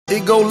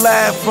It go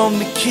live from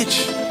the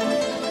kitchen.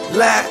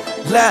 Live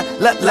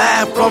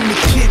from the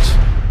kitchen.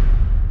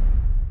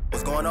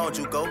 What's going on,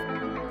 Juco?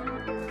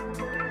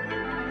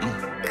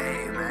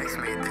 Hey, Max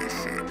made this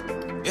shit.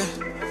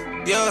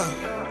 Yeah.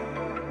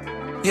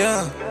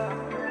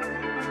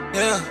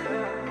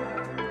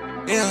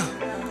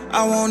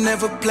 I won't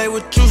never play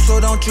with you, so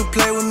don't you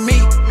play with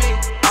me.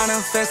 I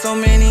done fed so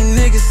many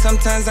niggas,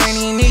 sometimes I ain't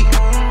even eat.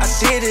 I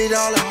did it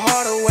all the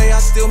harder way, I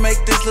still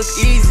make this look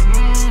easy.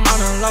 I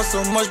done lost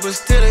so much, but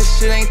still that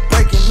shit ain't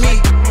breaking me.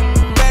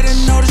 Better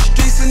know the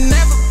streets will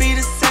never be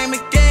the same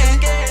again.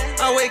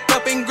 I wake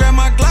up and grab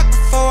my Glock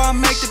before I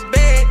make the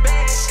bed.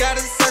 Got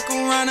a circle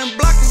around and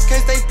block in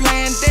case they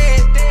playing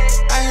dead.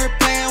 I heard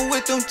playing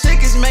with them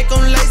chickens, make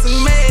them lay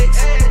some eggs.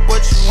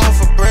 What you want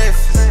for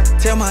breakfast?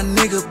 Tell my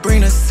nigga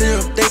bring the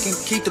syrup, they can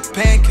keep the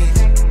pancakes.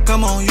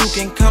 Come on, you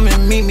can come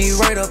and meet me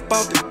right up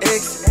off the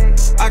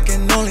exit. I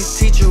can only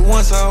teach you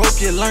once, I hope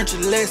you learned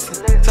your lesson.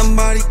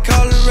 Somebody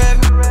call it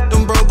rapping,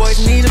 them bro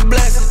boys need a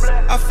blessing.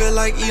 I feel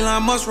like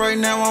Elon Musk right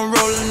now, I'm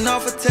rolling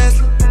off a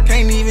Tesla.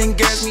 Can't even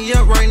gas me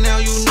up right now,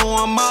 you know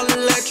I'm all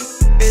electric.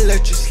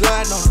 Electric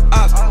slide on the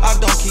ops, I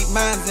don't keep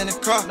mines in the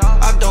car.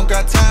 I don't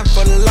got time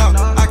for the law,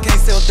 I can't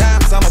sell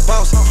dimes, I'm a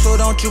boss. So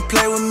don't you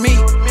play with me.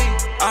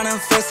 I done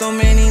fed so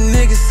many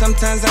niggas,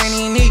 sometimes I ain't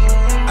even eat.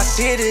 I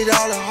did it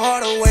all the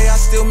harder way, I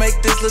still make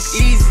this look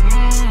easy.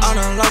 I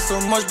done lost so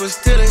much, but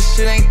still that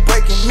shit ain't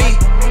breaking me.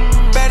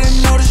 Better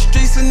know the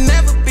streets will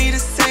never be the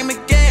same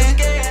again.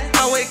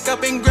 I wake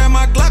up and grab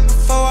my Glock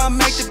before I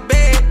make the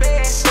bed.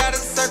 Got a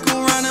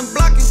circle around and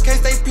block in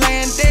case they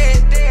playing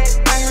dead.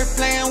 I heard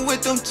playing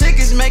with them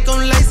chickens, make them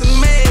lay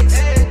some eggs.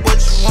 What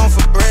you want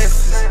for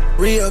breakfast?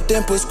 Re-up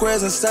then put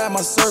squares inside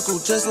my circle,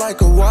 just like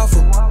a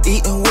waffle.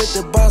 Eating with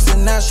the boss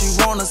and now she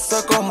wanna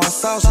suck on my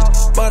sausage.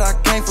 But I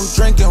came from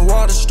drinking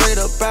water straight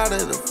up out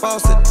of the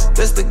faucet.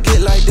 Just to get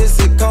like this,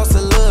 it costs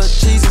a little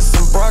cheese and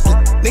some broccoli.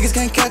 Niggas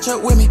can't catch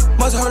up with me,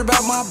 must heard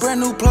about my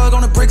brand new plug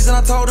on the bricks and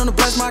I told them to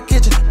bless my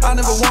kitchen. I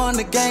never won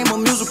the game of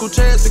musical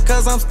chairs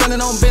because I'm standing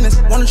on business.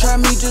 Wanna try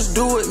me, just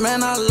do it,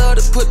 man, I love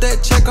to put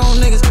that check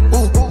on niggas.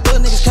 Ooh,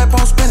 little niggas kept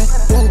on spinning.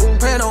 Ooh,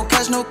 pray don't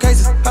catch no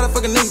cases. How the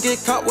fuck a nigga get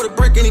caught with a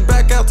brick and he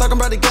back out talking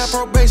about the got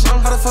probation?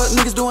 How the fuck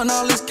niggas doing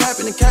all this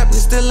capping and capping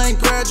and still ain't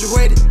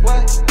graduated?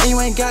 And you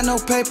ain't got no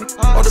paper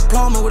or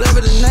diploma,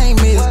 whatever the name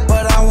is.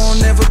 But I won't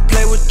never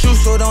play with you,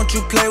 so don't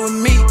you play with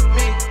me.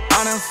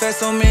 I done fed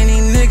so many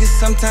niggas,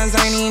 sometimes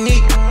I ain't even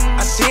eat.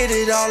 I did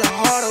it all the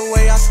harder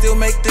way, I still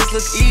make this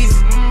look easy.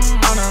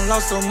 I done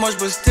lost so much,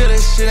 but still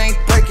that shit ain't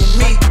breaking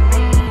me.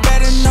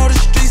 Better know the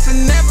streets will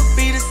never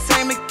be the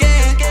same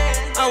again.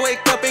 I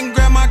wake up and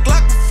grab my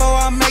Glock before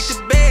I make the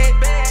bed.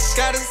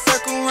 Got a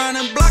circle around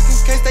and block in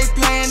case they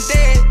playing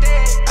dead.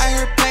 I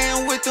heard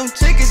playing with them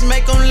chickens,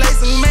 make them lay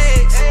some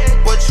eggs.